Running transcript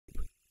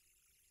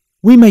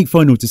We make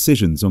final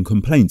decisions on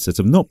complaints that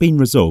have not been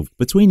resolved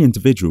between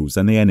individuals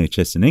and the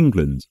NHS in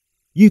England,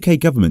 UK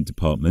government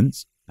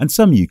departments, and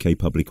some UK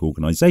public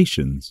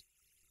organisations.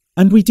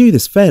 And we do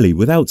this fairly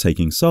without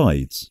taking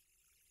sides.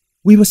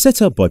 We were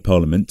set up by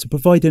Parliament to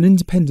provide an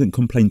independent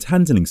complaint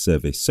handling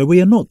service, so we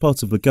are not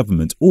part of the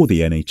government or the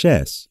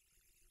NHS.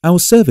 Our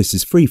service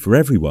is free for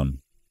everyone.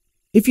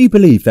 If you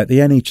believe that the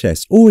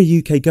NHS or a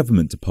UK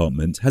government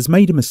department has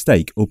made a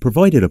mistake or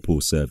provided a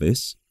poor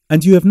service,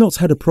 and you have not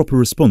had a proper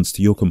response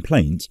to your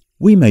complaint,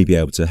 we may be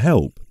able to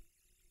help.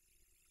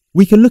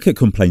 We can look at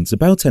complaints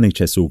about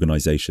NHS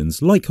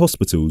organisations like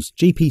hospitals,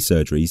 GP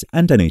surgeries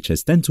and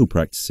NHS dental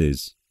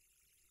practices.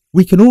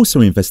 We can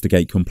also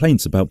investigate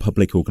complaints about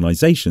public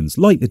organisations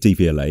like the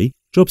DVLA,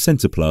 Job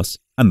Centre Plus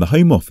and the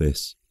Home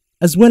Office,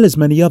 as well as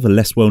many other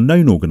less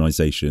well-known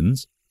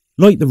organisations,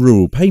 like the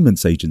Rural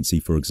Payments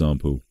Agency for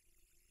example.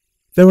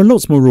 There are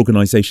lots more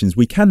organisations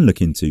we can look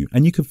into,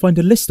 and you can find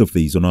a list of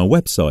these on our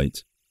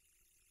website.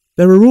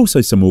 There are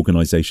also some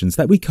organisations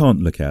that we can't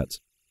look at,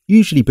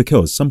 usually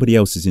because somebody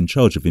else is in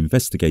charge of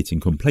investigating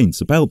complaints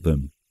about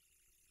them.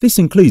 This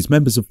includes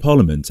members of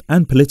Parliament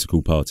and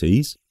political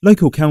parties,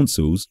 local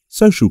councils,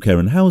 social care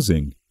and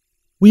housing.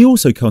 We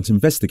also can't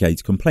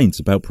investigate complaints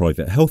about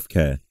private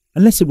healthcare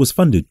unless it was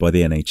funded by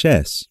the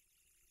NHS.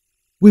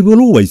 We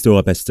will always do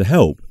our best to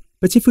help,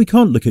 but if we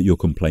can't look at your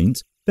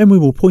complaint, then we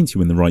will point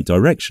you in the right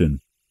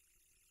direction.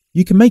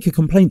 You can make a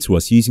complaint to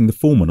us using the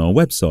form on our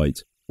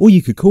website, or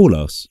you could call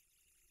us.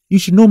 You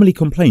should normally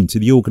complain to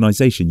the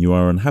organisation you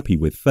are unhappy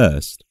with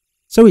first,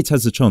 so it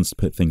has a chance to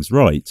put things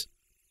right.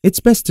 It's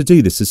best to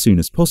do this as soon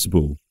as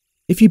possible.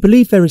 If you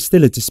believe there is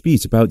still a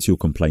dispute about your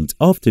complaint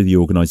after the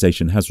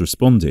organisation has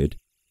responded,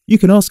 you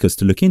can ask us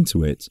to look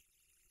into it.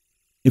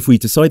 If we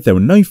decide there are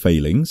no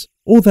failings,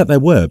 or that there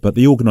were but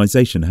the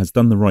organisation has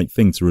done the right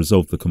thing to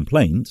resolve the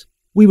complaint,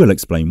 we will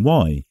explain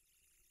why.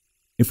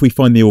 If we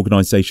find the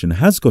organisation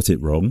has got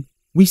it wrong,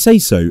 we say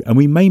so and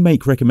we may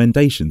make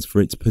recommendations for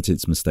it to put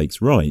its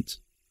mistakes right.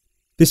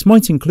 This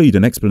might include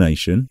an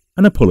explanation,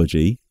 an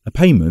apology, a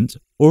payment,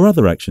 or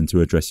other action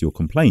to address your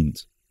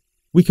complaint.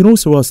 We can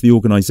also ask the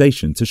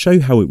organisation to show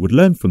how it would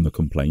learn from the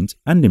complaint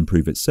and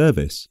improve its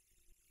service.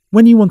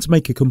 When you want to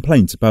make a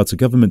complaint about a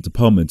government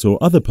department or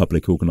other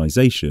public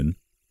organisation,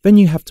 then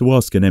you have to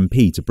ask an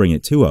MP to bring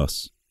it to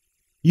us.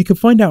 You can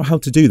find out how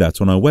to do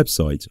that on our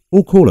website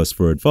or call us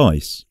for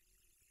advice.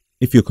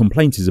 If your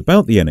complaint is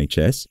about the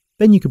NHS,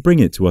 then you can bring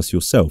it to us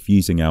yourself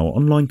using our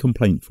online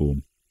complaint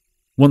form.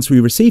 Once we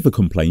receive a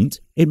complaint,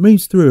 it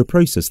moves through a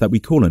process that we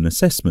call an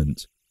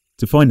assessment.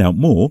 To find out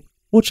more,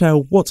 watch our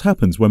What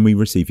Happens When We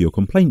Receive Your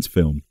Complaint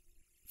film.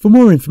 For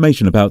more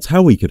information about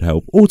how we could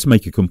help or to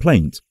make a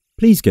complaint,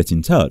 please get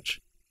in touch.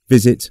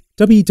 Visit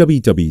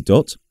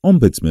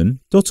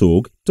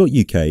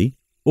www.ombudsman.org.uk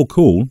or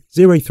call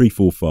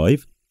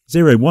 0345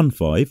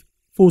 015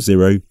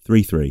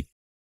 4033.